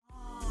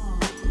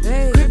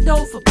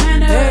Crypto for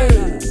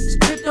planners.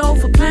 Crypto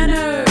for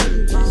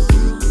planners.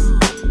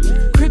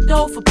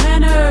 Crypto for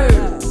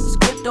planners.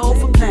 Crypto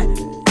for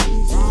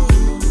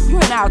planners. You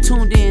are now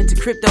tuned in to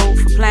Crypto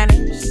for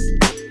Planners.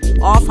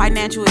 All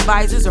financial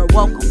advisors are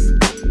welcome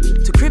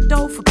to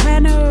Crypto for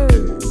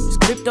Planners.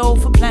 Crypto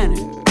for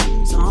Planners.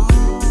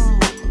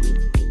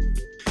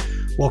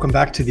 Welcome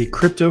back to the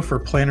Crypto for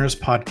Planners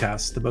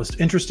podcast, the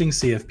most interesting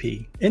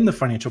CFP in the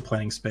financial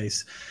planning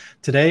space.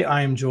 Today,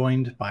 I am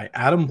joined by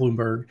Adam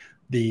Bloomberg,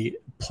 the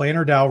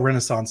Planner DAO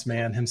Renaissance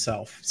man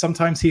himself.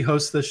 Sometimes he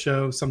hosts this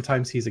show,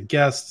 sometimes he's a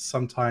guest,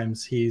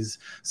 sometimes he's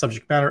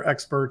subject matter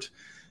expert.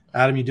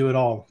 Adam, you do it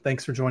all.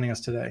 Thanks for joining us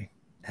today.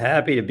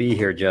 Happy to be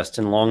here,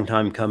 Justin. Long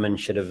time coming.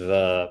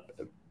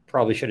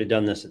 Probably should have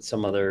done this at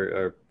some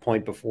other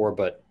point before,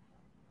 but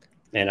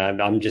man,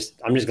 I'm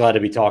just glad to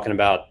be talking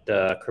about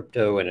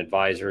crypto and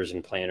advisors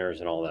and planners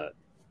and all that.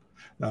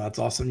 That's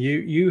awesome.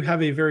 You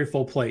have a very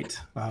full plate,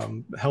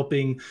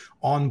 helping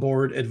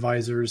onboard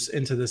advisors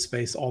into this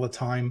space all the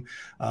time.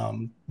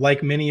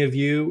 Like many of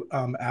you,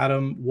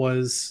 Adam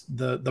was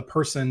the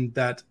person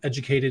that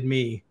educated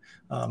me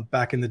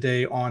back in the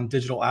day on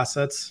digital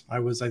assets. I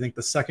think,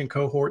 the second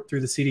cohort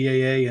through the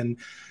CDAA, and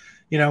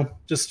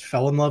just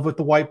fell in love with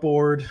the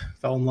whiteboard,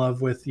 fell in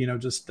love with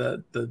just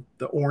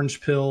the orange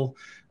pill.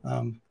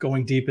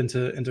 Going deep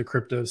into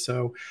crypto.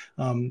 So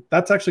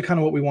that's actually kind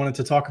of what we wanted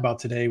to talk about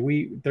today.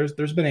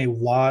 There's been a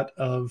lot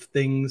of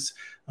things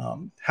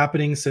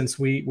happening since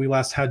we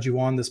last had you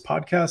on this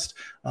podcast.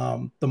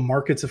 The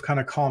markets have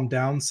kind of calmed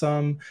down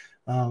some,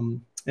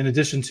 in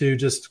addition to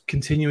just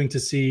continuing to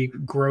see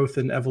growth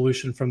and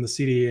evolution from the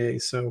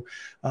CDA. So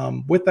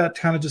with that,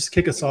 kind of just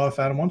kick us off,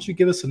 Adam, why don't you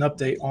give us an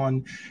update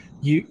on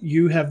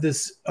you have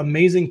this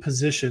amazing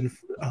position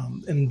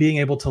in being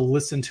able to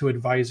listen to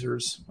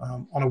advisors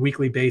on a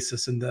weekly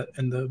basis in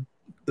the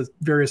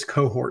various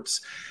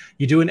cohorts.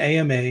 You do an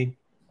AMA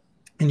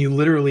and you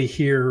literally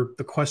hear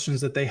the questions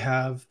that they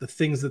have, the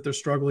things that they're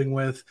struggling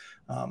with,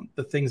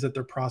 the things that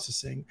they're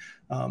processing.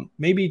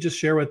 Maybe just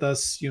share with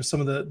us,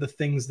 some of the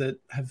things that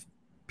have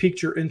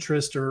piqued your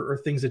interest or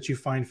things that you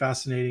find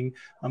fascinating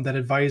that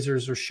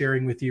advisors are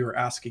sharing with you or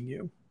asking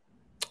you.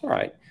 All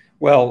right.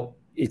 Well,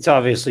 it's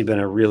obviously been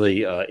a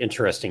really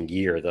interesting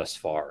year thus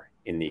far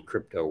in the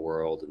crypto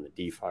world and the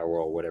DeFi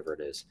world, whatever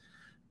it is.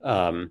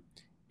 And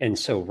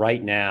so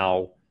right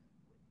now,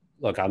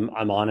 look, I'm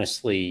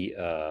honestly,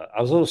 I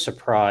was a little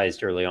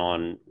surprised early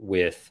on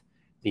with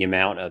the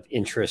amount of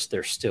interest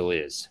there still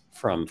is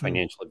from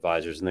financial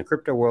advisors in the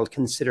crypto world,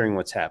 considering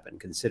what's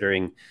happened,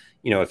 considering,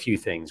 a few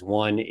things.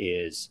 One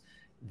is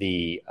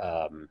the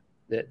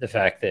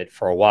fact that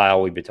for a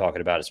while we've been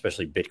talking about,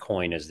 especially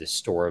Bitcoin as this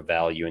store of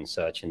value and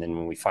such. And then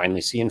when we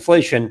finally see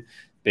inflation,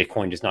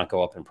 Bitcoin does not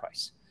go up in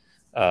price.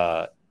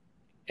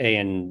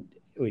 And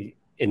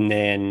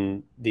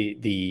then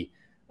the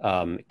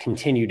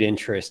continued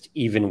interest,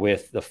 even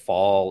with the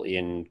fall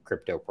in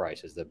crypto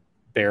prices, the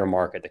bear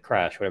market, the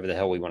crash, whatever the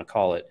hell we want to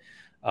call it,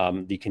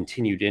 the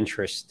continued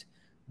interest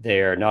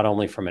there, not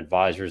only from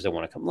advisors that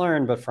want to come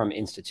learn, but from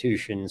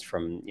institutions,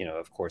 from,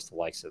 of course, the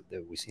likes of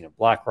that we've seen of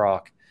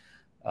BlackRock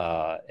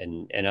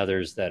and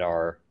others that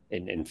are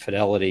in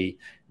Fidelity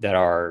that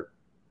are,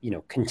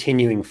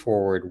 continuing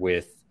forward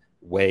with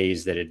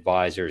ways that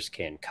advisors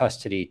can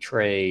custody,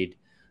 trade,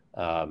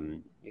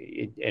 and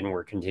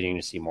we're continuing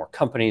to see more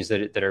companies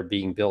that are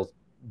being built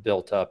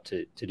up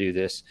to do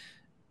this.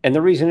 And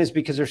the reason is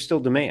because there's still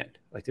demand.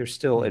 Like there's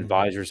still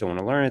advisors who want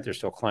to learn it. There's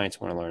still clients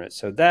who want to learn it.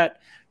 So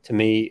that, to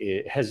me,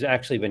 it has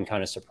actually been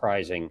kind of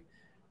surprising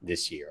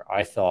this year.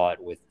 I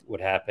thought with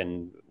what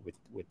happened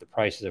with the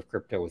prices of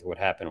crypto, with what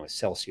happened with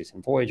Celsius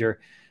and Voyager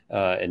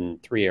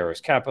and Three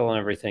Arrows Capital and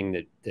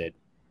everything, that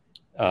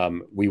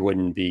we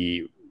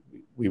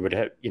would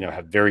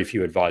have very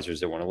few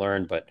advisors that want to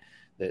learn, but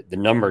the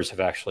numbers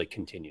have actually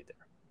continued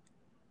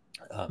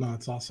there. No,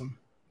 that's awesome.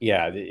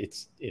 Yeah,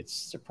 it's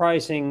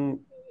surprising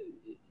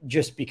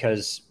just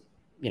because,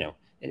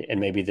 and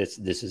maybe this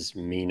is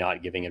me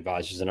not giving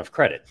advisors enough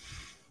credit,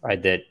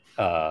 right? That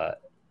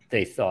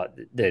they thought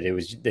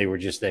that they were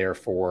just there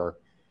for,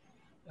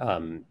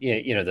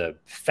 the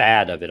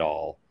fad of it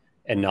all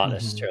and not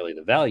necessarily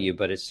the value,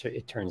 but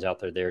it turns out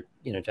they're there,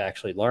 to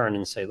actually learn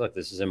and say, look,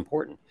 this is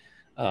important.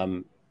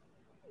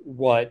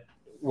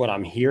 What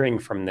I'm hearing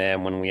from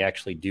them when we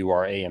actually do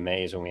our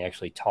AMAs, when we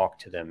actually talk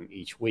to them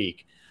each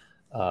week,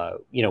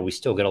 we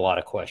still get a lot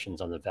of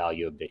questions on the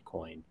value of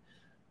Bitcoin.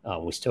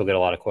 We still get a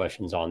lot of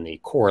questions on the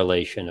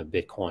correlation of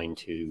Bitcoin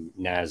to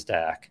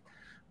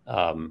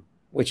NASDAQ,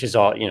 which is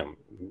all,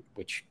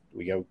 which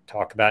we go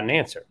talk about and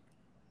answer.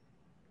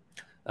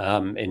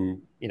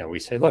 And, we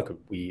say, look,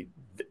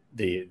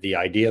 the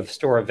idea of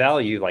store of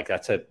value, like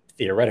that's a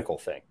theoretical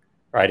thing,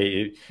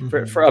 right?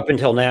 For up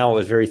until now, it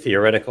was very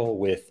theoretical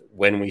with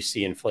when we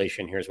see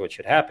inflation, here's what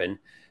should happen,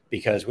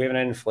 because we haven't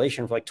had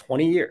inflation for like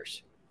 20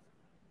 years,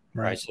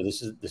 right? So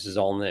this is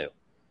all new.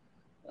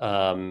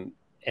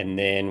 And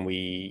then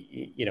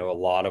we, a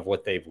lot of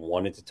what they've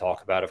wanted to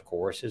talk about, of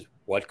course, is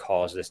what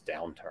caused this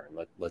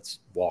downturn. Let's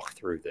walk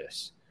through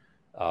this.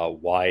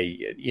 why,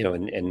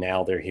 and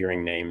now they're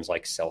hearing names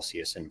like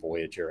Celsius and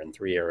Voyager and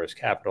Three Arrows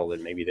Capital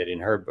that maybe they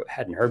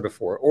hadn't heard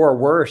before, or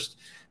worse,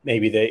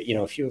 maybe they,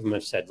 a few of them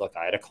have said, look,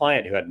 I had a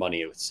client who had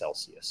money with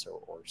Celsius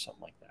or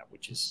something like that,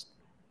 which is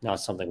not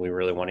something we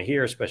really want to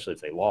hear, especially if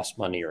they lost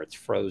money or it's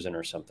frozen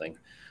or something.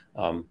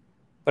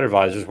 But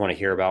advisors want to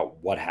hear about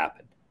what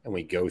happened, and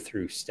we go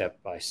through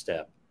step by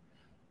step,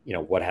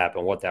 what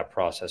happened, what that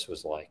process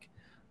was like.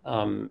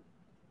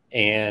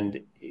 And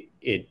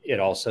it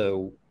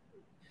also,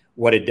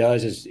 what it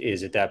does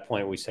is at that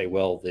point we say,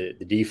 well, the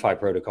DeFi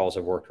protocols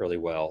have worked really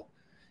well.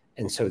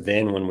 And so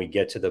then when we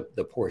get to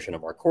the portion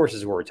of our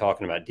courses where we're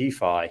talking about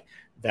DeFi,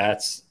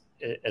 that's,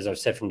 as I've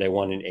said from day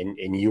one,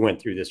 and you went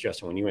through this,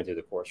 Justin, when you went through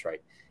the course,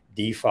 right?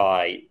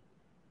 DeFi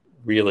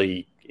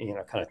really,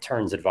 kind of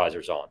turns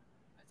advisors on.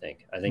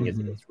 I think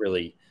it's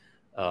really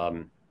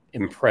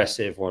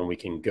impressive when we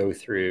can go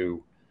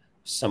through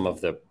some of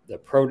the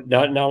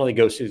not only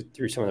go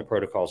through some of the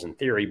protocols in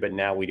theory, but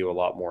now we do a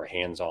lot more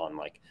hands-on.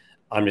 Like,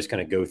 I'm just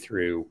going to go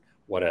through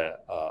what a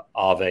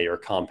Aave or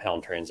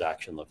Compound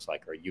transaction looks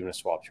like, or a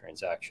Uniswap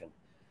transaction,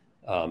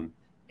 and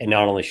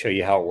not only show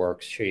you how it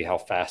works, show you how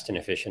fast and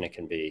efficient it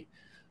can be,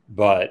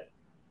 but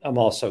I'm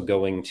also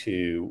going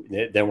to,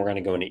 then we're going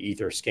to go into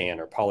Etherscan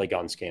or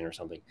Polygon Scan or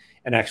something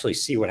and actually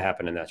see what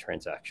happened in that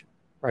transaction.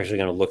 We're actually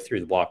going to look through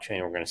the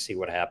blockchain. We're going to see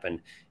what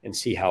happened and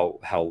see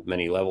how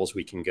many levels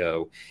we can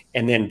go.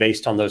 And then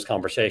based on those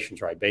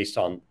conversations, right? Based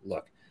on,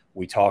 look,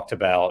 we talked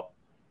about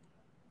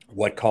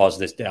what caused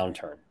this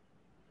downturn,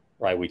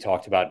 right? We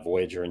talked about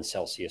Voyager and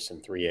Celsius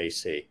and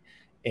 3AC.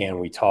 And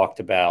we talked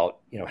about,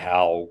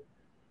 how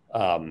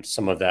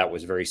some of that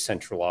was very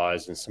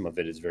centralized and some of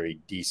it is very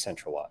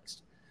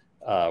decentralized.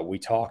 We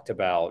talked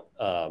about,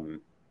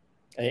 and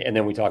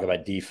then we talk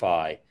about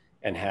DeFi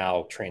and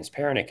how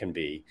transparent it can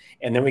be.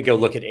 And then we go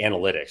look at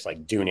analytics,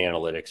 like Dune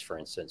Analytics, for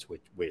instance,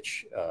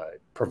 which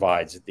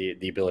provides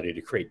the ability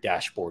to create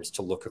dashboards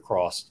to look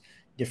across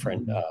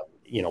different,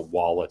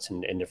 wallets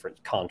and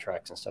different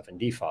contracts and stuff in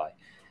DeFi.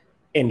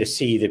 And to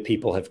see that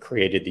people have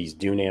created these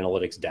Dune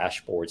Analytics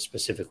dashboards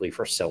specifically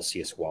for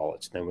Celsius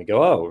wallets. And then we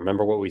go, oh,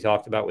 remember what we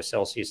talked about with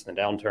Celsius and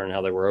the downturn,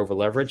 how they were over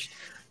leveraged?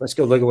 Let's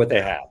go look at what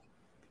they have.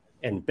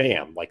 And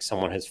bam, like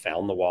someone has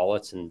found the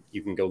wallets, and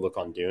you can go look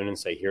on Dune and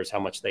say, here's how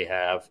much they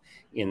have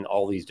in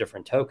all these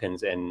different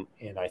tokens. And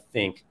I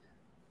think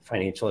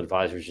financial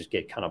advisors just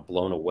get kind of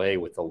blown away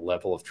with the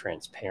level of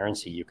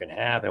transparency you can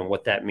have and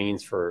what that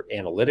means for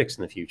analytics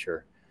in the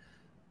future,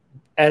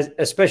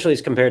 especially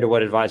as compared to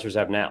what advisors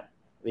have now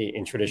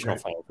in traditional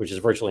finance, which is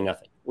virtually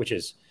nothing, which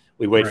is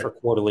we wait for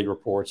quarterly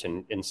reports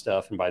and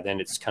stuff. And by then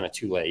it's kind of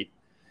too late.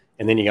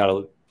 And then you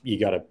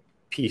gotta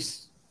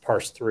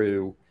parse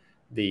through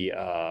the,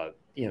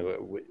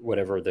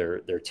 whatever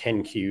their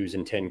 10 Qs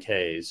and 10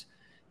 Ks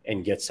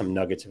and get some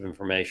nuggets of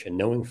information,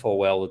 knowing full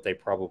well that they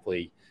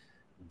probably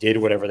did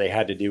whatever they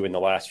had to do in the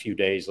last few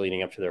days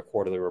leading up to their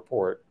quarterly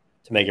report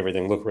to make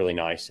everything look really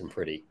nice and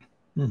pretty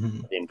for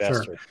the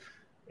investor. Sure.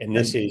 And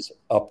this is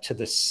up to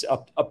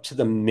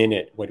the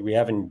minute. What we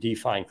have in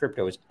DeFi and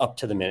crypto is up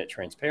to the minute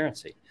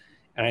transparency.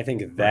 And I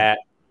think that,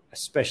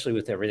 especially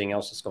with everything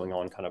else that's going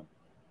on, kind of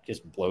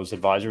just blows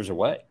advisors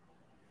away.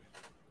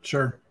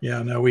 Sure.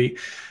 Yeah, no, we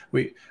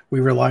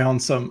rely on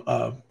some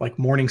like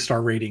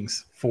Morningstar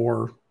ratings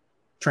for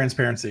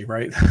transparency,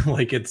 right?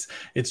 Like it's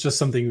just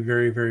something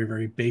very, very,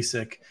 very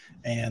basic.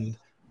 And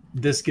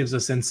this gives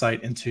us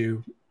insight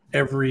into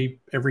every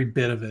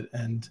bit of it.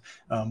 And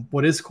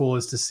what is cool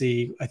is to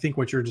see, I think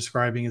what you're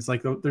describing is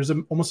like there's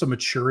almost a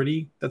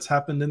maturity that's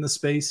happened in the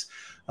space.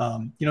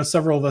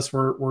 Several of us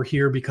were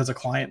here because a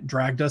client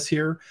dragged us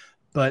here,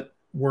 but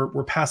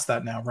we're past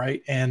that now,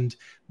 right? And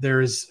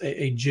there's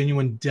a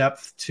genuine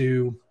depth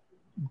to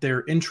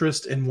their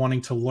interest in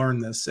wanting to learn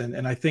this.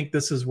 And I think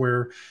this is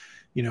where,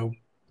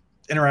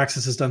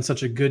 Interaxis has done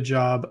such a good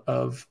job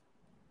of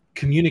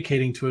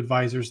communicating to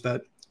advisors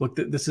that, look,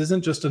 this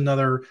isn't just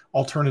another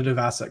alternative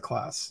asset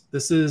class.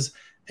 This is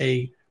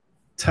a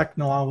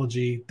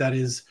technology that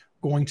is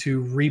going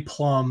to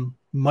replumb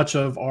much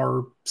of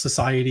our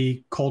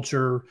society,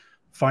 culture,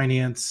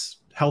 finance,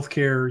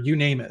 healthcare, you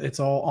name it. It's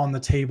all on the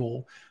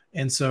table.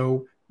 And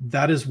so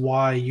that is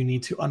why you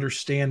need to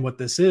understand what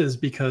this is,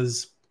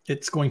 because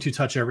it's going to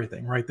touch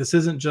everything, right? This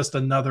isn't just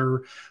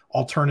another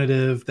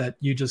alternative that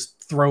you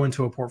just throw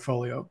into a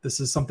portfolio. This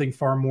is something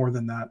far more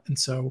than that. And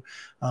so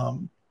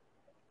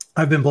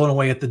I've been blown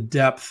away at the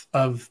depth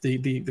of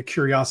the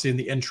curiosity and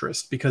the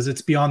interest, because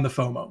it's beyond the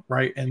FOMO,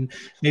 right? And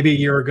maybe a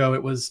year ago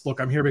it was,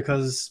 look, I'm here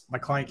because my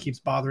client keeps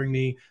bothering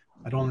me.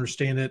 I don't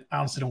understand it. I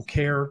honestly don't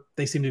care.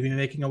 They seem to be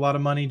making a lot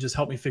of money. Just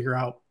help me figure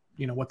out,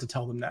 what to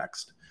tell them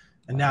next.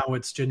 And now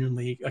it's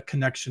genuinely a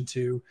connection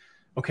to,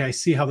 okay, I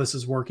see how this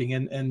is working.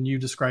 And you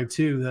described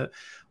too that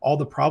all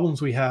the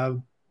problems we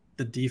have,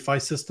 the DeFi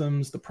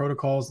systems, the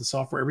protocols, the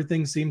software,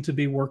 everything seemed to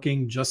be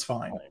working just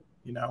fine.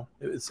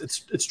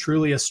 It's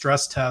truly a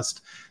stress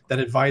test that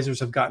advisors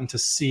have gotten to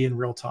see in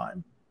real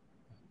time.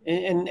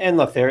 And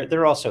look,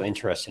 they're also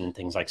interested in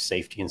things like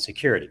safety and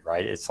security,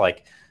 right? It's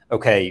like,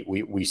 okay,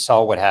 we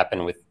saw what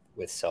happened with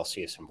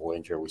Celsius and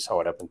Voyager. We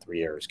saw it up in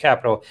Three Arrows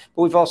Capital,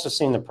 but we've also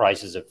seen the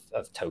prices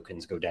of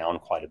tokens go down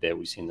quite a bit.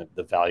 We've seen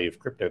the value of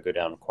crypto go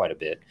down quite a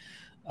bit.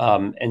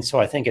 And so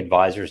I think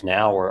advisors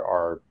now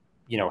are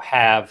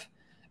have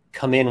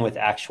come in with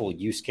actual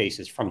use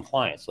cases from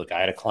clients. Look, I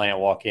had a client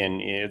walk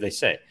in, they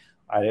say,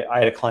 I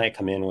had a client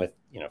come in with,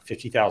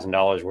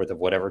 $50,000 worth of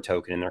whatever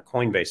token in their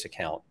Coinbase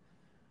account.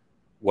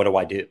 What do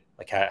I do?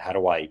 Like, how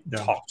do I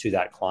talk to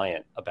that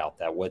client about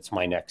that? What's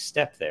my next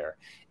step there?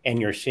 And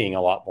you're seeing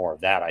a lot more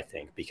of that, I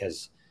think,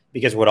 because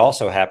what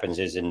also happens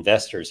is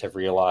investors have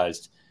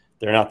realized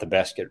they're not the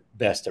best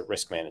at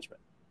risk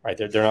management, right?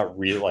 They're not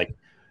really like,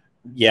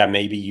 yeah,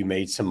 maybe you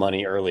made some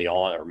money early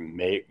on, or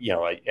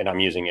and I'm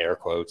using air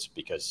quotes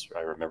because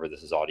I remember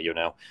this is audio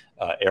now,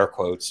 air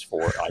quotes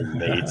for I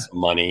made some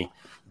money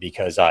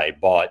because I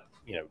bought,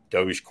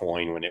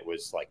 Dogecoin when it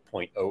was like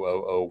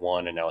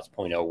 0.0001 and now it's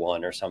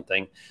 0.01 or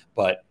something.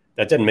 But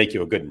that doesn't make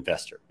you a good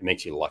investor. It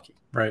makes you lucky.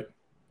 Right.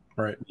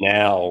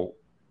 Now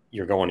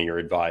you're going to your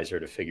advisor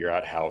to figure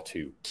out how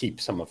to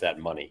keep some of that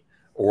money,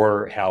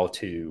 or how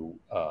to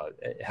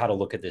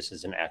look at this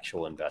as an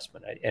actual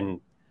investment.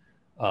 And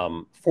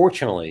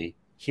fortunately,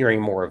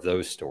 hearing more of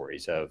those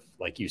stories of,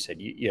 like you said,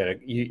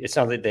 it's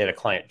not that they had a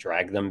client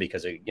drag them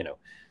because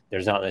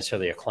there's not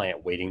necessarily a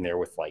client waiting there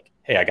with like,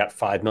 hey, I got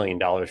 $5 million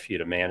for you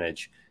to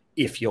manage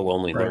if you'll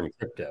only learn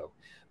crypto.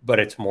 But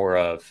it's more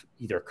of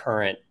either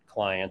current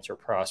clients or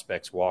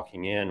prospects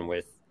walking in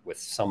with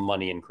some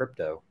money in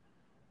crypto,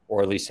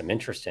 or at least some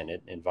interest in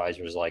it.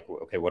 Advisors like,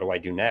 okay, what do I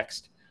do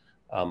next?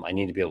 I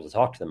need to be able to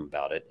talk to them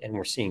about it. And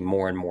we're seeing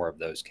more and more of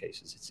those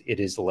cases. It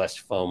is less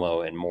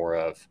FOMO and more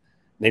of,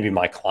 maybe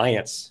my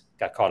clients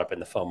got caught up in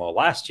the FOMO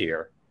last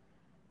year,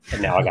 and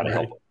now I got to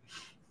help them.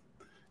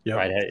 Yep.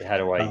 Right?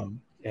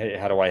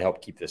 How do I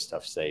help keep this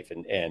stuff safe?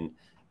 And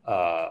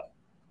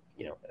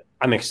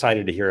I'm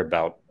excited to hear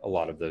about a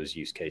lot of those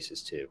use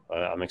cases too.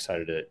 I'm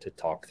excited to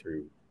talk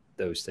through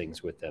those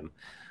things with them,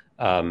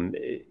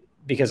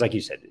 because, like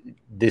you said,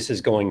 this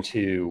is going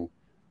to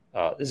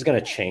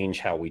change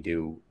how we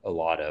do a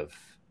lot of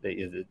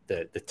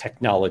the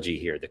technology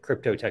here. The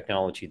crypto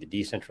technology, the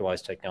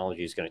decentralized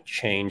technology is going to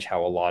change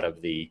how a lot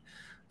of the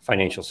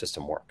financial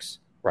system works,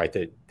 right?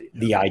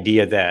 The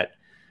idea that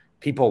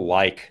people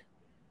like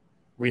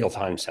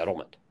real-time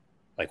settlement,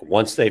 like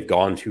once they've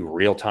gone to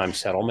real-time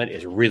settlement,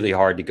 is really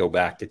hard to go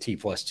back to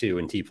T+2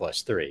 and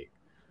T+3.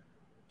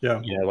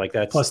 Yeah. Like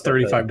that's plus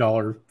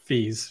 $35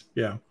 fees.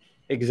 Yeah,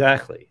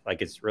 exactly.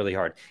 Like it's really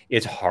hard.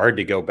 It's hard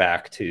to go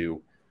back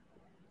to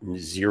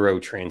zero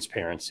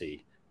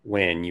transparency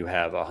when you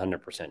have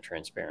 100%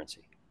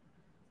 transparency.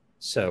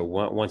 So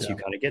once you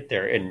kind of get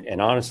there,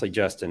 and honestly,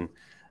 Justin,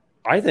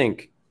 I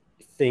think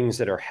things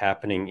that are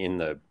happening in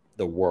the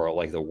world,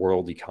 like the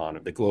world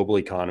economy, the global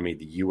economy,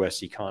 the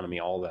US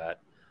economy, all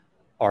that,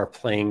 are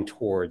playing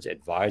towards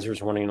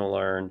advisors wanting to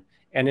learn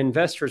and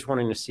investors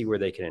wanting to see where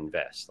they can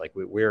invest. Like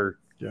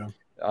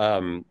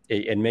and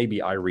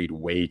maybe I read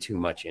way too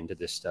much into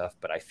this stuff,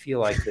 but I feel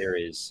like there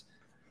is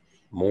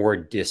more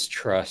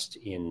distrust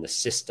in the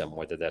system,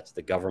 whether that's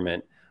the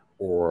government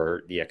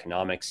or the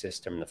economic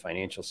system, the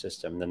financial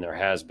system, than there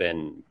has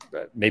been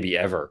maybe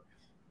ever.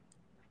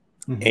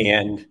 Mm-hmm.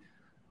 And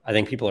I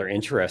think people are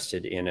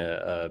interested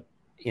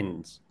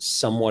in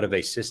somewhat of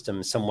a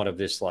system, somewhat of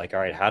this, like, all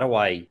right, how do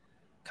I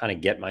kind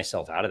of get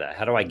myself out of that?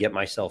 How do I get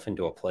myself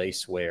into a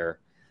place where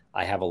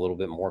I have a little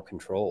bit more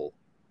control?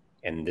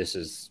 And this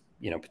is,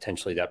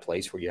 potentially that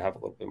place where you have a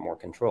little bit more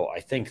control. I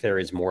think there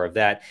is more of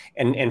that.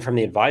 And from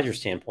the advisor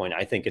standpoint,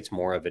 I think it's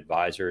more of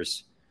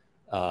advisors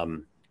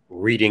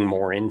reading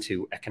more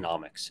into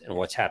economics and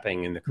what's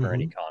happening in the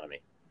current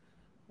economy.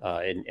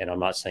 And I'm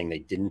not saying they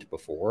didn't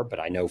before, but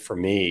I know for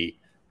me,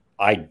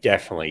 I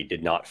definitely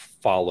did not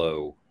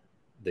follow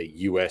the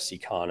U.S.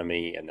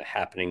 economy and the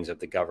happenings of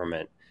the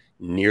government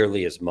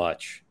nearly as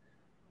much,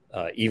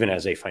 even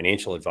as a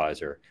financial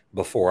advisor,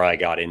 before I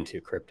got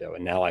into crypto.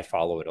 And now I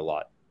follow it a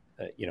lot,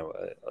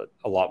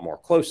 a lot more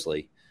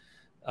closely.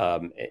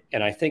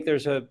 And I think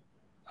there's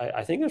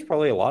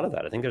probably a lot of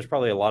that. I think there's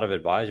probably a lot of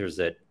advisors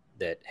that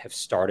have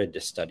started to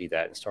study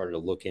that and started to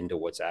look into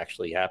what's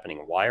actually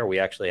happening. Why are we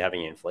actually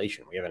having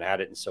inflation? We haven't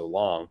had it in so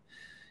long.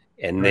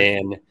 And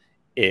then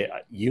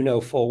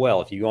full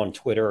well, if you go on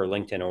Twitter or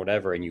LinkedIn or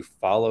whatever, and you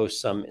follow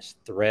some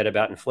thread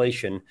about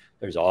inflation,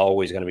 there's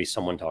always going to be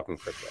someone talking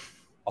crypto.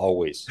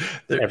 Always,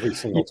 every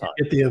single time.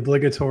 Get the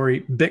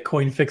obligatory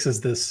Bitcoin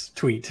fixes this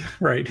tweet,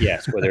 right?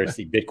 Yes, whether it's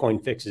the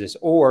Bitcoin fixes this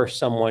or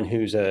someone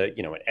who's an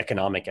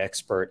economic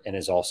expert and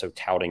is also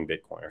touting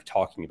Bitcoin or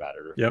talking about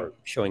it or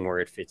showing where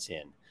it fits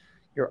in.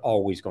 You're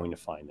always going to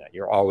find that.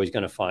 You're always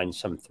going to find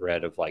some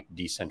thread of like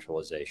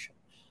decentralization.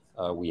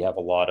 We have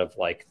a lot of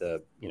like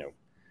the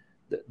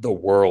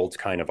world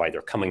kind of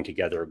either coming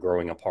together or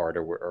growing apart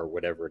or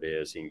whatever it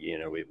is. And,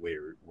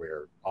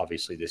 we're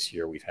obviously this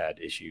year we've had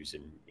issues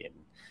in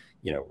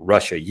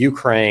Russia,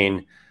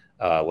 Ukraine.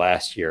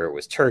 Last year it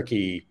was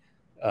Turkey.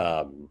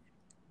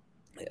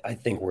 I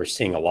think we're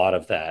seeing a lot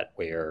of that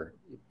where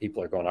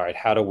people are going, all right,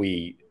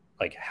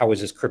 how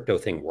is this crypto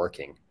thing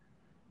working?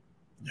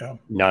 Yeah.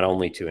 Not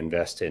only to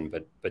invest in,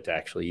 but to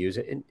actually use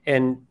it.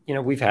 And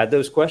we've had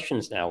those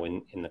questions now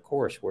in the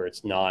course where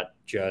it's not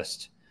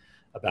just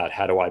about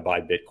how do I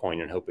buy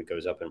Bitcoin and hope it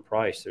goes up in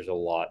price. There's a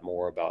lot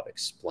more about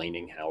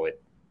explaining how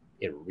it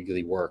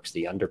really works,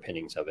 the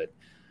underpinnings of it,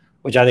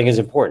 which I think is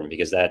important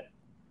because that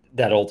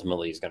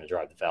ultimately is going to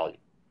drive the value.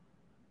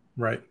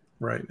 Right.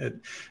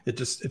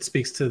 It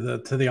speaks to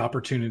the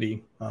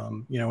opportunity,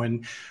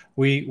 and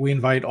we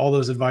invite all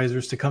those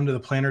advisors to come to the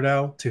Planner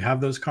DAO to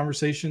have those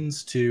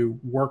conversations, to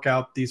work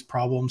out these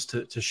problems,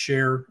 to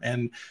share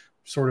and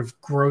sort of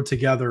grow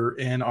together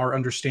in our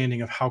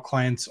understanding of how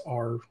clients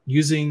are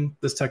using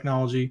this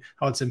technology,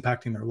 how it's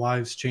impacting their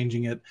lives,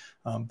 changing it.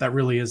 That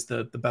really is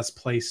the best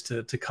place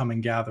to come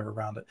and gather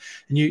around it.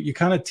 And you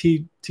kind of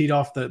teed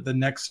off the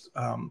next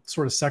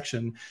sort of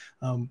section,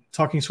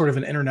 talking sort of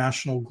an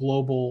international,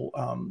 global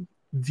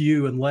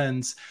view and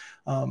lens.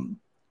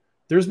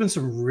 There's been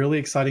some really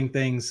exciting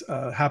things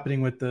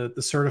happening with the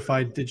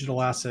Certified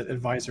Digital Asset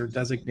Advisor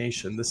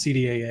designation, the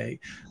CDAA.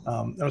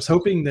 I was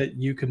hoping that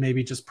you could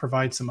maybe just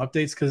provide some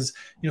updates because,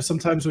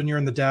 sometimes when you're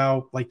in the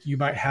DAO, like you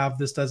might have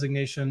this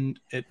designation,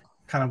 it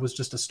kind of was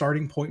just a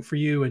starting point for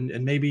you,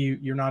 and maybe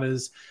you're not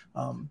as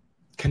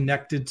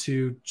connected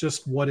to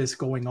just what is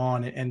going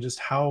on and just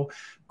how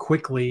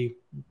quickly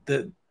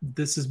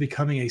this is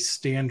becoming a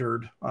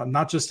standard,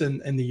 not just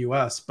in the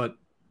US, but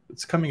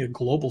it's becoming a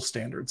global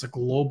standard. It's a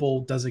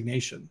global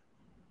designation.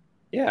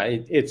 Yeah,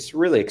 it's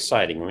really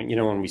exciting.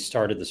 When we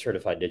started the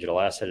Certified Digital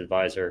Asset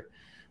Advisor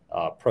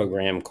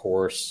program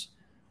course,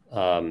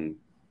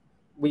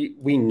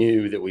 we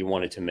knew that we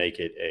wanted to make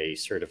it a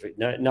certificate,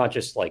 not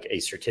just like a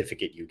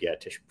certificate you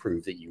get to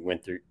prove that you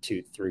went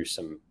through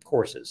some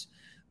courses,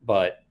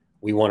 but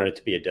we wanted it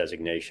to be a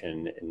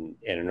designation. And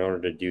in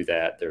order to do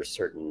that, there's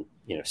certain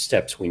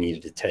steps we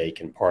needed to take,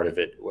 and part of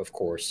it, of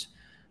course,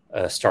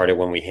 started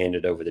when we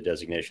handed over the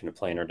designation to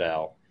Planner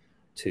DAO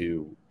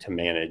to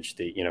manage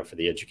for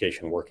the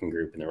education working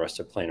group and the rest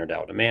of Planner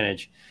DAO to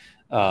manage.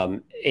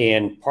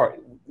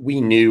 We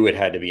knew it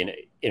had to be an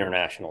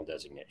international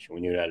designation.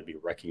 We knew it had to be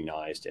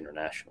recognized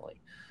internationally.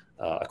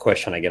 A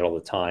question I get all the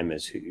time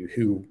is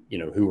who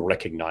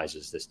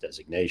recognizes this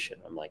designation?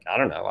 I'm like, I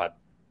don't know. What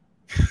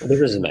difference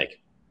does it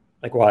make?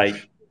 Like, why?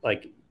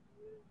 Like,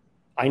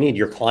 I need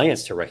your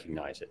clients to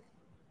recognize it.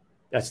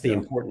 That's the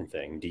important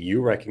thing. Do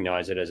you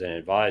recognize it as an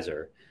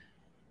advisor?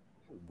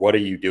 What are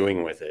you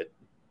doing with it?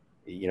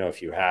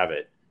 If you have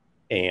it.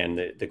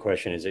 And the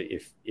question is,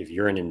 if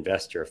you're an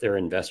investor, if there are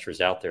investors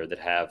out there that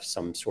have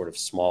some sort of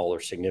small or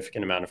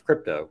significant amount of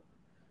crypto,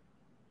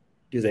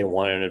 do they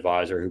want an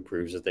advisor who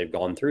proves that they've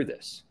gone through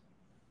this?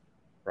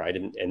 Right.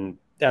 And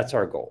that's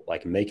our goal.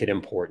 Like, make it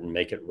important,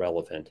 make it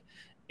relevant.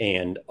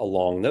 And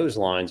along those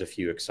lines, a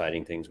few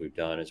exciting things we've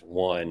done is,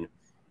 one,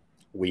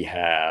 we've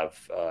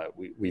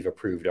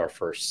approved our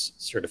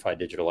first Certified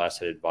Digital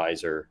Asset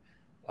Advisor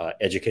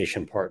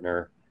education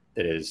partner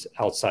that is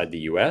outside the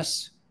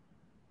U.S.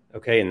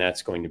 Okay, and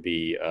that's going to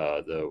be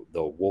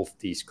the Wolf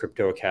Thieves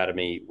Crypto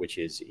Academy, which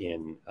is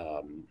in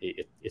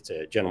it's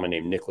a gentleman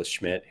named Nicholas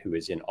Schmidt who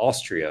is in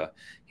Austria.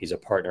 He's a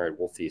partner at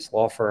Wolf Thieves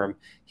Law Firm.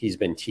 He's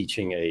been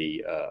teaching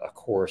a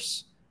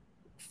course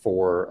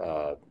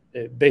for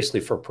basically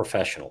for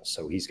professionals.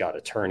 So he's got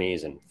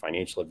attorneys and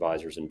financial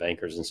advisors and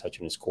bankers and such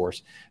in his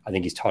course. I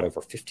think he's taught over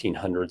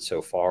 1,500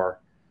 so far.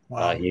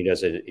 Wow. He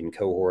does it in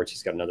cohorts.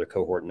 He's got another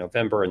cohort in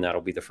November, and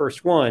that'll be the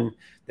first one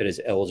that is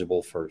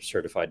eligible for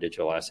Certified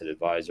Digital Asset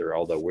Advisor,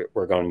 although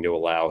we're going to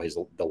allow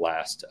the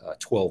last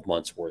 12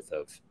 months worth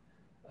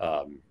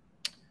of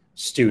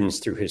students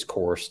through his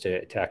course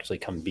to actually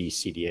come be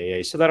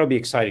CDAA. So that'll be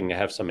exciting to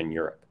have some in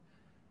Europe,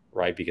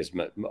 right? Because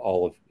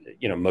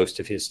most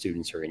of his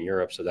students are in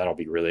Europe, so that'll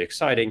be really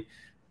exciting.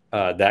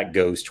 That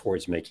goes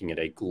towards making it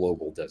a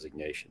global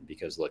designation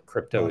because, look,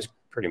 crypto is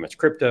pretty much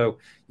crypto.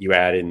 You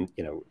add in,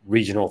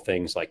 regional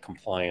things like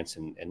compliance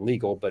and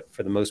legal, but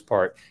for the most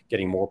part,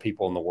 getting more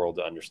people in the world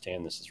to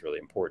understand this is really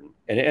important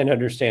and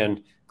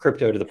understand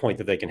crypto to the point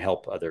that they can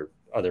help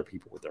other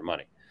people with their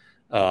money.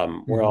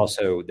 We're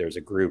also, there's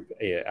a group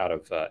out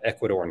of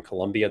Ecuador and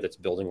Colombia that's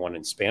building one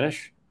in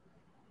Spanish.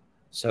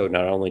 So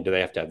not only do they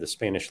have to have the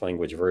Spanish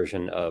language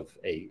version of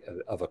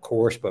a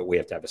course, but we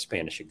have to have a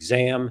Spanish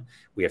exam.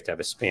 We have to have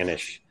a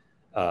Spanish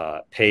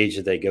page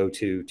that they go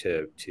to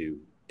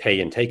pay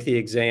and take the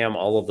exam,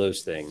 all of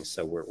those things.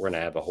 So we're going to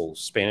have a whole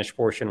Spanish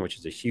portion, which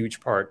is a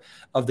huge part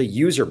of the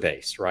user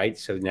base, right?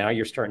 So now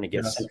you're starting to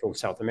get Central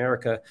South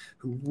America,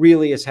 who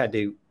really has had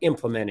to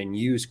implement and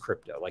use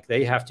crypto. Like,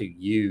 they have to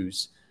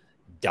use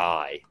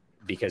DAI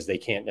because they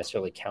can't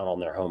necessarily count on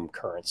their home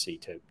currency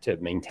to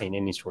maintain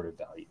any sort of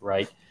value,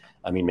 right?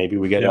 I mean, maybe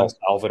we get El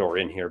Salvador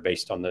in here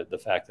based on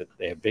the fact that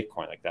they have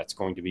Bitcoin. Like, that's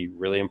going to be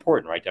really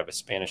important, right? To have a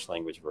Spanish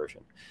language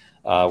version.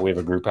 We have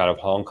a group out of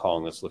Hong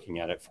Kong that's looking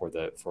at it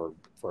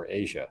for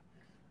Asia.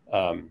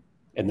 And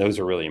those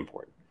are really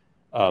important.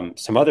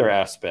 Some other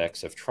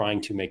aspects of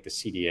trying to make the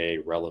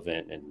CDA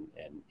relevant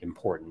and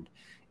important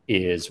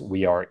is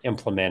we are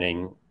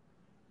implementing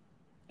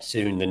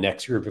soon the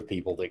next group of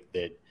people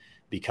that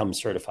become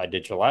certified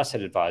digital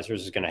asset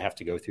advisors is going to have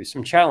to go through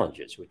some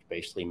challenges, which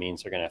basically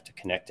means they're going to have to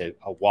connect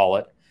a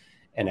wallet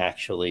and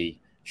actually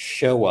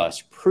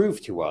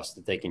prove to us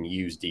that they can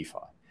use DeFi.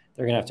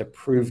 They're going to have to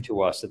prove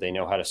to us that they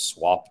know how to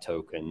swap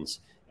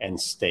tokens and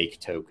stake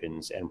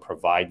tokens and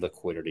provide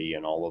liquidity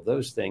and all of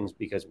those things,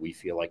 because we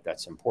feel like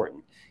that's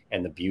important.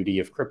 And the beauty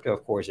of crypto,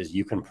 of course, is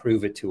you can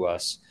prove it to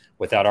us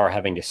without our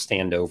having to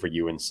stand over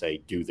you and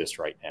say, do this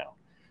right now.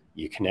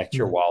 You connect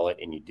your wallet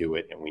and you do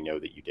it, and we know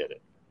that you did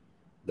it.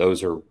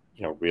 Those are,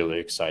 really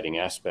exciting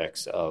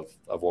aspects of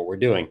what we're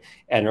doing.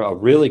 And a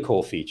really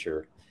cool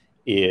feature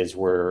is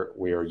where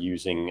we are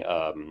using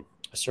a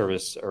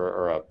service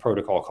or a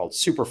protocol called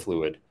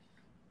Superfluid,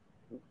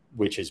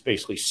 which is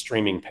basically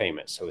streaming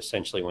payments. So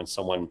essentially when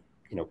someone,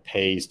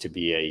 pays to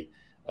be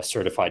a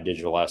certified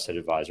digital asset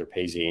advisor,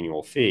 pays the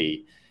annual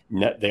fee,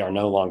 they are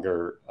no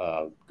longer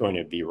going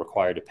to be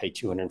required to pay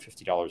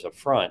 $250 up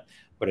front,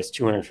 but it's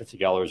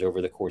 $250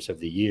 over the course of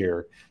the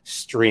year,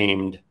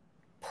 streamed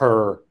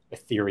per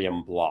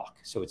Ethereum block.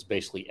 So it's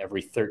basically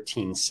every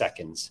 13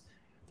 seconds,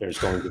 there's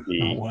going to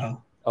be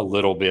a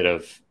little bit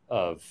of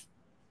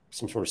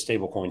some sort of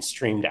stable coin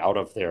streamed out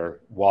of their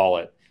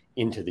wallet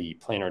into the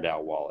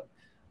PlannerDAO wallet,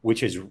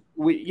 which is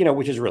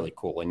really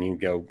cool. And you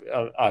go,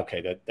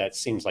 okay, that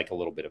seems like a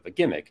little bit of a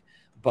gimmick,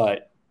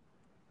 but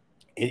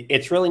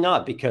it's really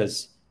not,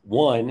 because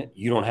one,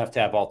 you don't have to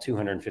have all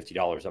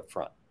 $250 up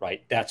front,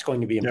 right? That's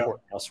going to be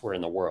important elsewhere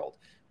in the world.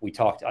 I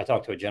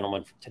talked to a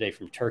gentleman today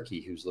from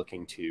Turkey who's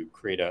looking to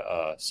create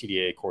a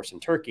CDA course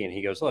in Turkey. And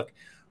he goes, look,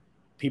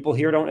 people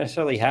here don't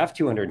necessarily have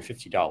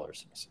 $250. I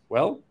said,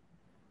 well,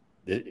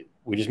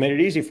 we just made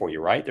it easy for you,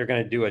 right? They're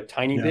going to do a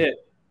tiny bit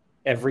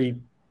every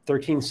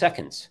 13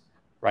 seconds,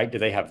 right? Do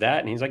they have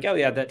that? And he's like, oh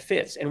yeah, that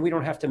fits. And we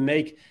don't have to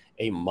make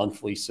a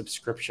monthly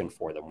subscription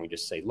for them. We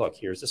just say, look,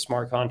 here's the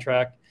smart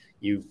contract.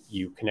 You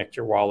connect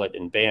your wallet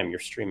and bam, you're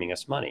streaming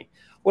us money.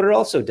 What it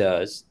also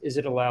does is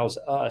it allows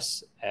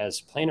us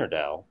as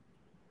PlannerDAO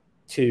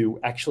to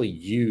actually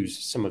use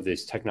some of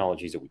these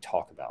technologies that we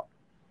talk about.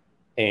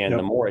 And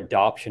the more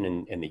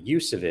adoption and the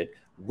use of it,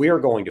 we're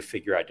going to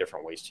figure out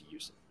different ways to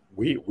use it.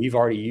 We've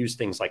already used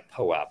things like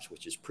POAPs,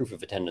 which is proof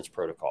of attendance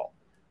protocol,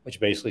 which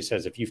basically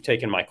says if you've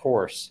taken my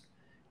course,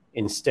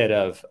 instead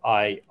of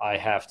I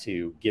have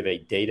to give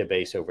a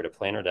database over to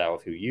PlannerDAO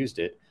of who used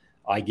it,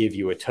 I give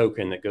you a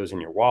token that goes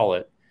in your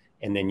wallet,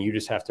 and then you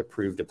just have to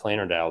prove to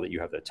PlannerDAO that you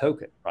have the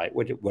token, right?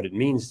 What it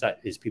means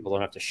is people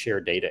don't have to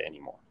share data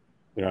anymore.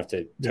 We don't have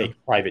to take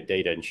private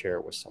data and share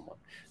it with someone.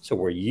 So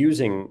we're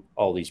using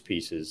all these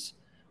pieces,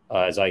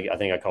 as I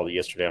think I called it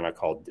yesterday, and I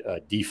called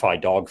DeFi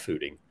dog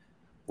fooding,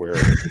 where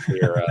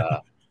we're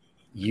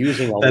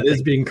using all that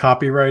is being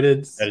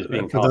copyrighted. That is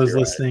being for copyrighted. Those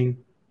listening.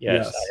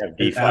 Yes, I have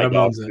DeFi Adam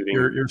dog owns it.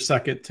 fooding. You're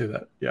second to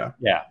that. Yeah.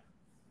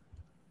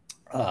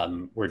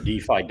 We're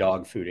DeFi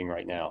dog fooding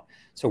right now.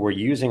 So we're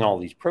using all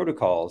these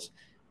protocols.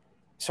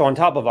 So on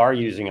top of our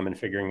using them and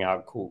figuring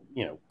out cool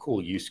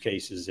use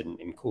cases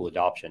and cool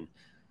adoption,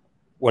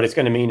 what it's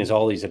going to mean is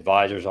all these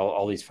advisors,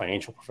 all these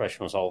financial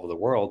professionals all over the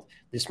world,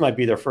 this might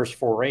be their first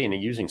foray into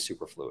using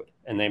Superfluid.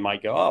 And they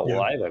might go, oh,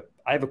 well, I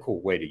have a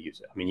cool way to use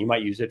it. I mean, you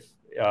might use it,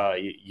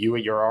 you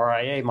at your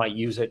RIA might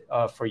use it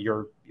for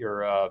your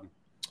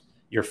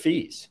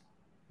fees.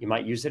 You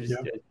might use it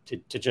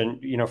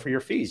for your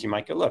fees. You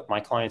might go, look, my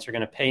clients are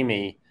going to pay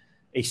me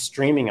a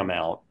streaming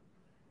amount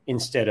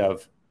instead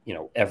of,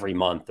 every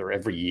month or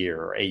every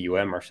year or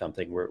AUM or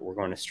something. We're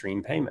going to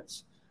stream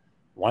payments.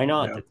 Why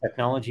not? The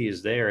technology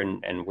is there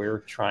and we're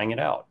trying it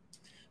out.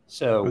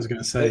 So I was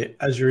going to say,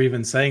 as you're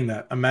even saying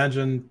that,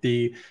 imagine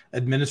the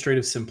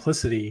administrative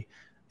simplicity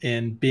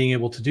in being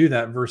able to do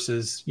that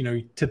versus,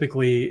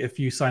 typically if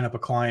you sign up a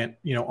client,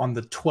 on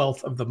the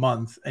 12th of the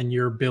month and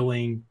you're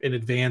billing in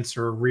advance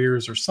or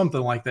arrears or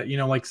something like that,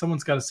 like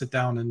someone's got to sit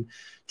down and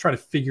try to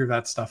figure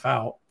that stuff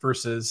out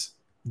versus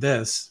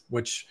this,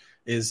 which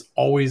is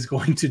always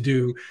going to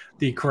do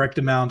the correct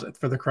amount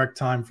for the correct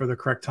time for the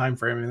correct time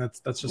frame. I mean,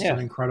 that's just an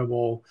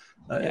incredible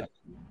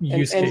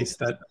use case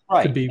that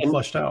could be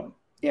flushed out.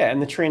 Yeah,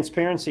 and the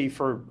transparency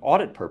for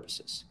audit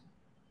purposes.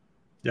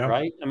 Yeah.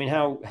 Right. I mean,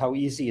 how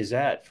easy is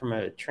that from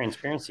a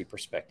transparency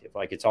perspective?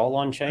 Like it's all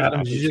on chain.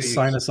 Adam, did you just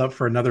sign us up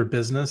for another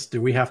business?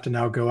 Do we have to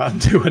now go out and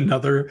do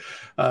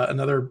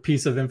another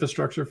piece of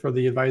infrastructure for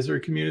the advisory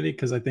community?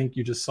 Because I think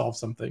you just solved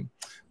something.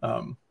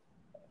 Someone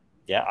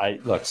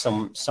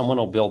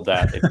will build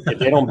that. If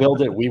they don't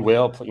build it, we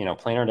will.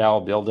 PlannerDAO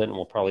will build it, and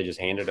we'll probably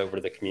just hand it over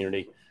to the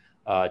community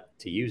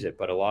to use it.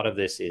 But a lot of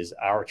this is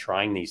our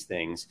trying these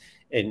things,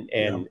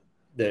 and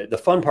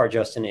the fun part,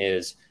 Justin,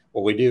 is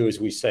what we do is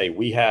we say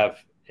we have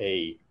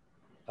a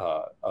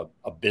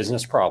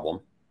business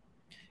problem,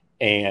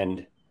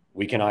 and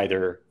we can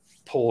either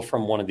pull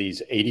from one of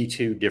these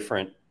 82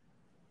 different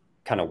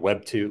kind of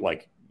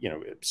Web2,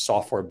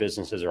 software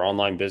businesses or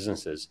online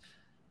businesses.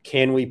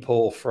 Can we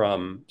pull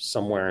from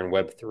somewhere in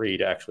Web3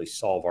 to actually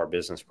solve our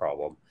business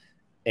problem?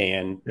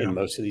 And in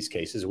most of these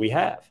cases, we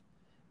have.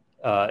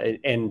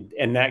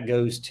 And that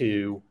goes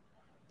to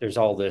there's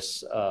all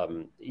this,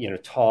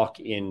 talk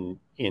in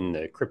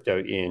the crypto,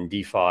 in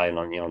DeFi, and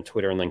on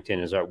Twitter and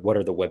LinkedIn is what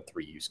are the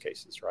Web3 use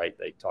cases, right?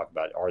 They talk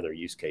about, are there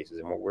use cases?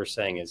 And what we're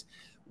saying is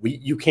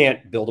you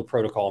can't build a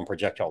protocol and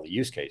project all the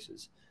use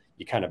cases.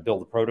 You kind of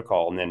build the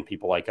protocol, and then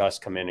people like us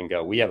come in and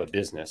go, we have a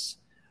business.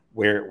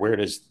 Where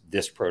does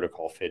this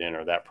protocol fit in,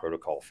 or that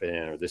protocol fit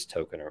in, or this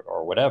token,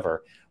 or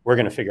whatever? We're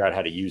going to figure out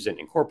how to use it and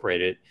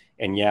incorporate it.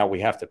 And yeah,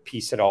 we have to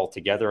piece it all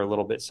together a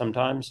little bit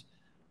sometimes,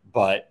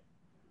 but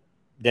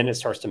then it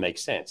starts to make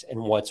sense. And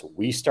once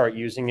we start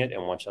using it,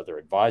 and once other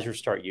advisors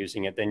start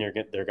using it, then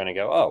they're going to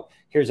go, oh,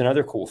 here's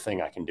another cool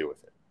thing I can do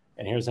with it.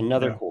 And here's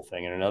another cool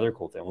thing, and another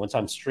cool thing. Once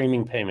I'm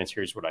streaming payments,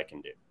 here's what I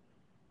can do.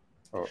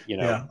 Or,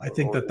 I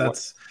think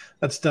that's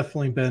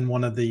definitely been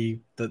one of the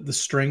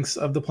strengths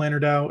of the Planner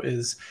DAO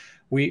is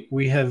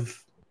we have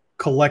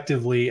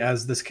collectively,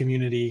 as this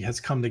community has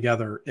come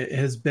together, it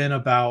has been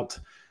about,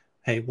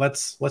 hey,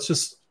 let's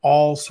just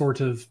all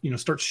sort of,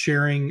 start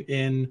sharing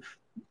in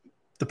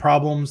the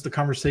problems, the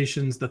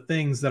conversations, the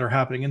things that are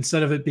happening,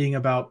 instead of it being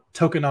about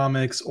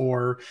tokenomics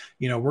or,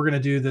 we're going to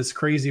do this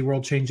crazy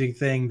world changing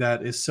thing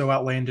that is so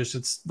outlandish,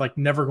 it's like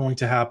never going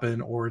to happen,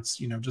 or it's,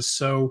 just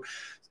so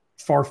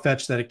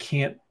far-fetched that it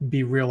can't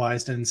be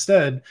realized. And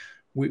instead,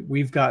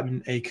 we've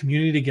gotten a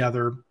community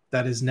together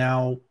that is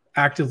now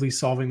actively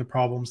solving the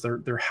problems.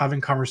 They're having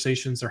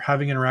conversations, they're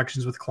having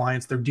interactions with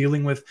clients, they're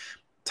dealing with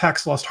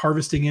tax loss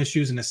harvesting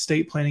issues and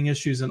estate planning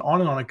issues, and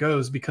on it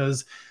goes,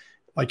 because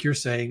like you're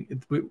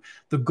saying,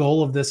 the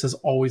goal of this has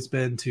always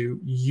been to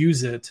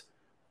use it,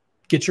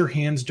 get your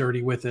hands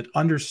dirty with it,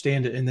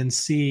 understand it, and then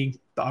see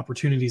the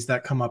opportunities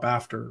that come up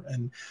after.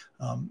 And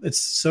it's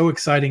so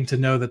exciting to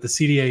know that the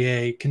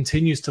CDAA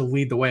continues to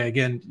lead the way.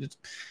 Again,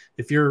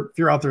 if you're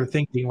out there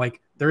thinking like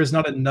there is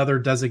not another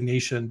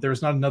designation,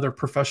 there's not another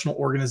professional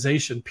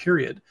organization,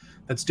 period,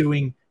 that's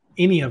doing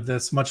any of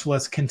this, much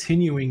less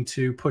continuing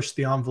to push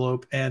the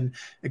envelope and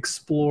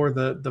explore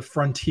the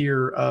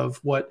frontier of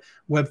what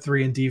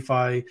Web3 and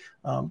DeFi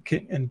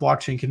and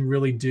blockchain can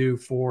really do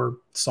for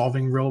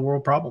solving real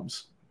world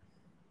problems.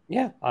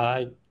 Yeah.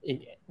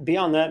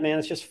 Beyond that, man,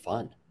 it's just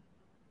fun.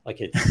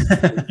 Like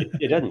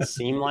it doesn't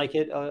seem like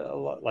it a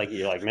lot. Like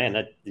you're like,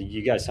 man,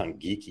 you guys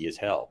sound geeky as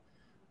hell.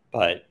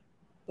 But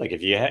like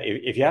if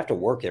you have to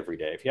work every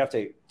day, if you have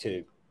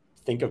to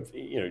think of,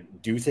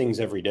 do things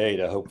every day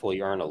to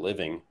hopefully earn a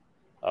living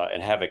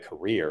and have a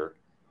career,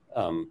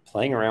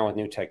 playing around with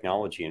new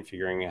technology and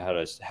figuring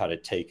out how to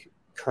take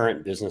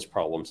current business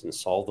problems and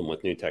solve them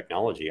with new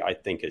technology, I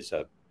think is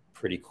a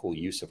pretty cool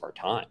use of our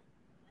time.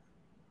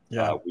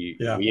 Yeah, we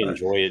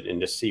enjoy it,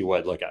 and to see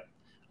look at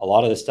a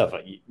lot of this stuff.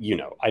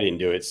 I didn't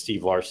do it.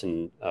 Steve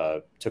Larson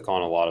took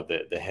on a lot of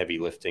the heavy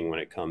lifting when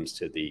it comes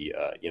to the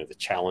the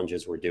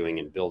challenges we're doing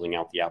in building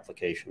out the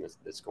application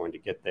that's going to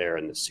get there,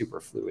 and the super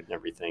fluid and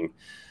everything.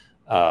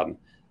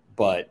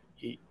 But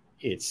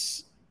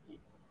it's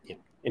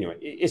anyway,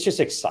 it's just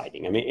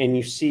exciting. I mean, and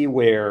you see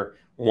where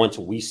once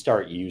we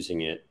start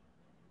using it,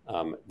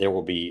 there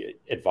will be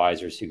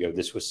advisors who go,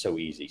 "This was so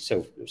easy."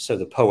 So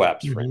the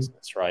POAPs, for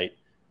instance, right?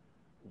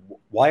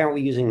 Why aren't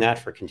we using that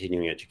for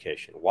continuing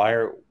education?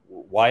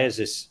 Why is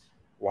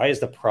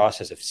the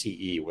process of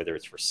CE, whether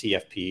it's for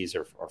CFPs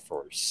or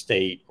for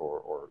state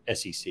or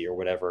SEC or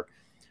whatever,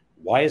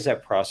 why is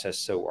that process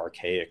so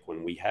archaic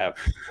when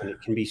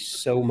it can be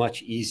so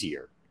much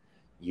easier?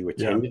 You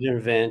attended an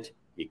event,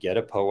 you get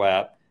a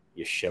POAP,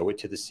 you show it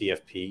to the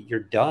CFP, you're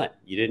done.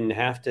 You didn't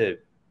have to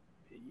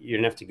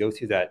go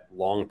through that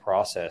long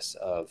process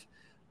of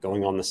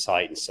going on the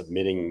site and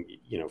submitting,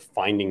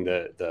 finding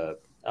the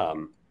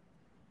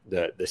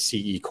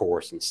CE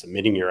course and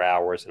submitting your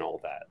hours and all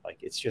that. Like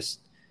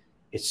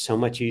it's so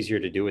much easier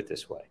to do it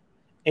this way.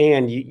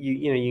 And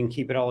you can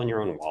keep it all in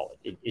your own wallet.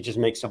 It just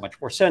makes so much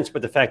more sense.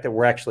 But the fact that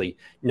we're actually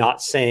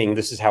not saying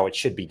this is how it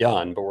should be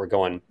done, but we're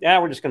going,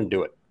 we're just going to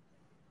do it.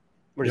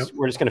 We're just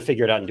going to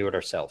figure it out and do it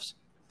ourselves.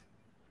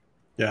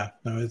 Yeah,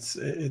 no,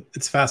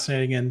 it's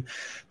fascinating, and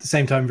at the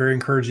same time very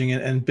encouraging,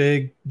 and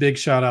big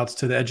shout outs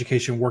to the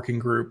education working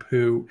group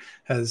who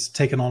has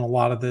taken on a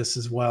lot of this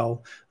as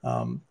well.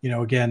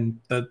 Again,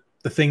 the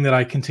thing that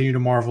I continue to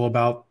marvel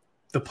about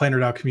the Planner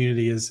DAO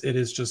community is it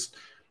is just,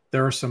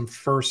 there are some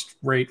first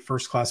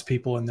class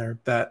people in there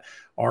that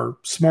are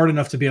smart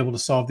enough to be able to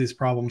solve these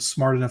problems,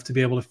 smart enough to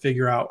be able to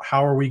figure out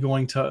how are we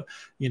going to,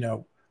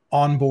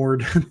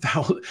 onboard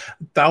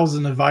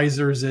 1,000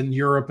 advisors in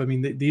Europe. I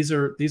mean, these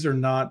are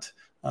not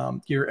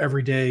your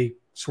everyday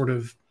sort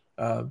of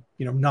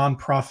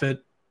nonprofit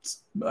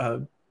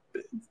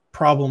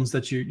problems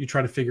that you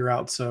try to figure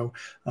out. So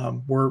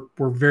we're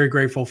very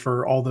grateful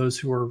for all those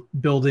who are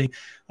building,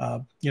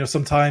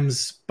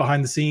 sometimes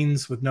behind the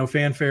scenes with no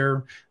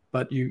fanfare,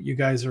 but you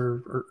guys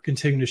are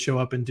continuing to show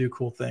up and do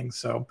cool things.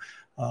 So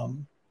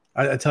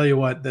I tell you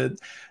what, the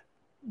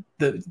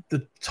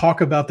talk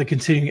about the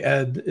continuing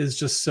ed is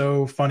just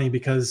so funny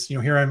because,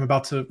 here I'm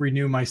about to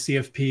renew my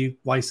CFP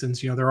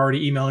license. They're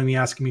already emailing me,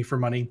 asking me for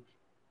money.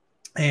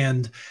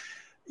 And,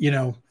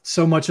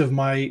 so much of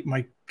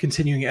my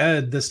continuing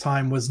ed this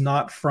time was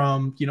not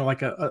from,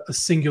 like a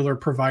singular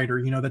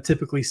provider, that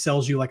typically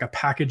sells you like a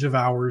package of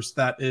hours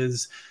that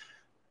is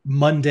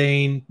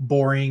mundane,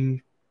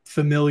 boring,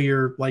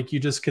 familiar. Like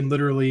you just can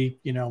literally,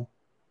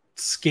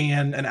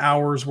 scan an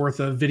hour's worth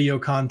of video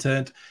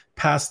content,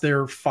 pass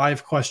their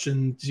 5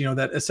 questions,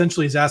 that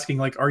essentially is asking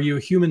like, are you a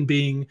human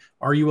being?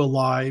 Are you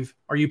alive?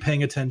 Are you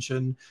paying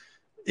attention?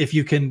 If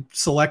you can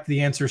select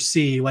the answer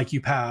C, like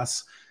you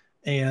pass.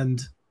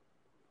 And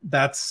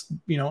that's,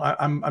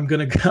 I'm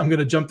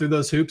gonna jump through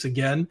those hoops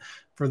again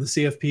for the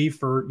CFP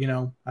for,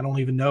 I don't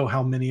even know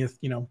how many,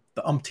 the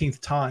umpteenth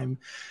time.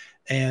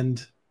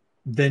 And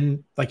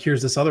then like,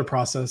 here's this other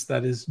process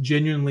that is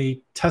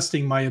genuinely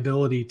testing my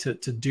ability to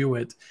do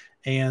it.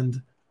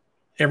 And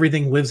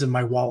everything lives in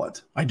my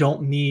wallet. I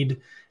don't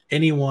need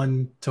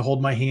anyone to hold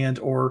my hand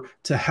or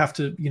to have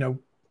to,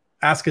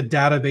 ask a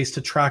database to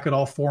track it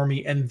all for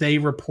me and they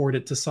report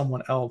it to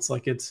someone else.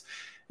 Like it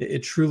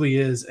truly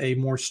is a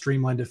more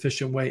streamlined,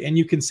 efficient way. And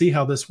you can see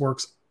how this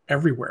works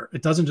everywhere.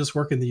 It doesn't just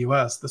work in the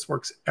US. This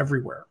works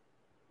everywhere.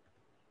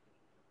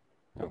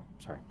 Oh,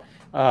 sorry.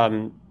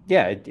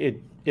 Yeah,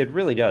 it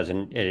really does.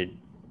 And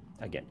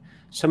again,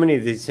 so many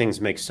of these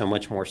things make so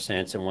much more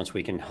sense. And once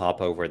we can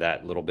hop over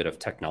that little bit of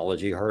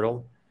technology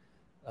hurdle,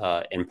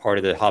 and part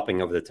of the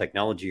hopping over the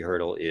technology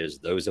hurdle is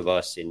those of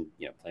us in,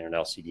 Planner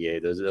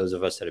CDA, those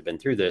of us that have been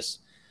through this,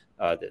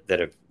 that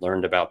have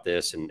learned about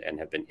this and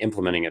have been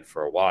implementing it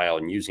for a while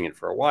and using it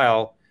for a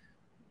while,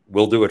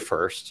 we'll do it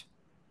first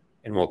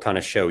and we'll kind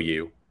of show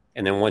you.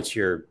 And then once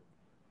you're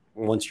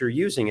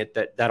using it,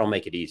 that'll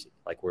make it easy.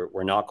 Like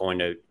we're not going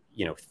to,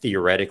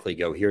 theoretically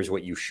go, here's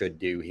what you should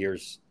do.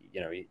 Here's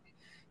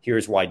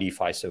why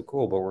DeFi is so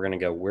cool, but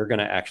we're going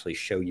to actually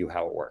show you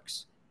how it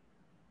works.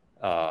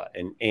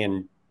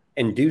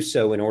 And do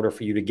so in order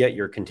for you to get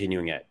your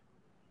continuing ed.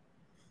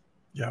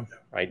 Yeah.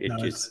 Right.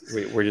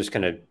 We're just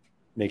going to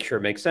make sure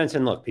it makes sense.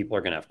 And look, people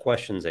are going to have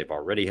questions. They've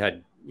already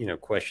had,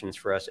 questions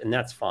for us, and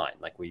that's fine.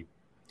 Like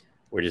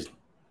we're just,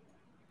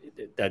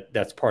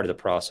 that's part of the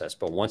process.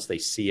 But once they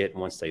see it,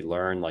 and once they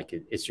learn, like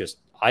it's just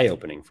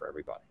eye-opening for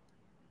everybody.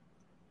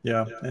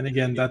 Yeah. And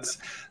again, that's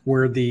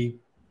where the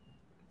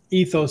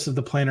ethos of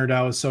the Planner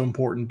DAO is so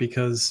important,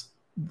 because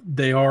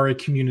they are a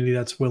community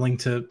that's willing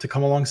to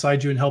come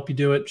alongside you and help you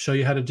do it, show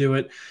you how to do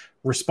it,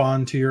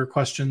 respond to your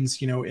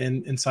questions,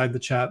 inside the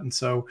chat. And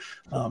so,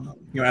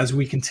 as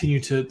we continue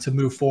to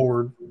move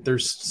forward,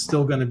 there's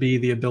still going to be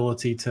the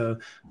ability to,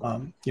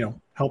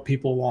 help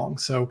people along.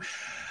 So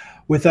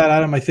with that,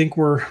 Adam, I think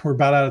we're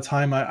about out of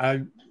time.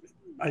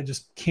 I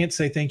just can't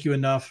say thank you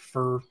enough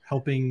for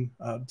helping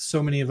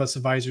so many of us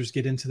advisors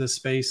get into this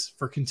space,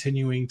 for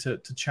continuing to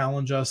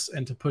challenge us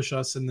and to push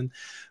us. And then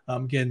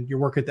again, your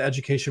work at the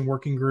Education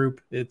Working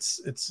Group,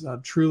 it's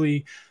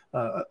truly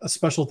a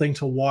special thing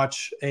to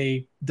watch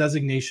a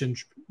designation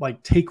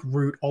like take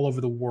root all over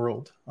the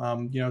world.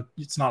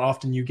 It's not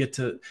often you get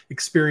to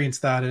experience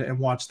that and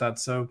watch that.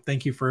 So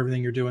thank you for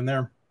everything you're doing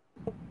there.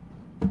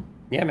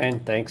 Yeah, man.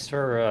 Thanks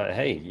for,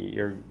 hey,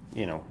 you're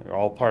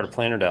all part of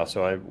Planner DAO.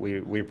 So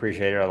we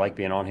appreciate it. I like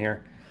being on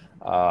here.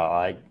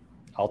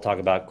 I'll talk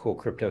about cool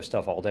crypto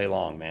stuff all day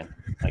long, man.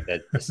 Like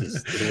that. This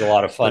is a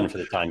lot of fun for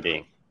the time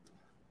being.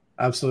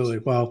 Absolutely.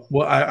 Well,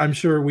 I'm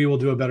sure we will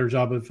do a better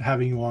job of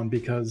having you on,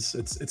 because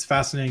it's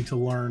fascinating to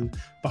learn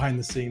behind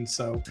the scenes.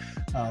 So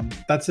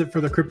that's it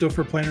for the Crypto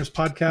for Planners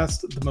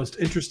podcast, the most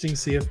interesting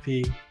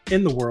CFP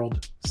in the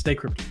world. Stay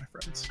crypto, my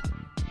friends.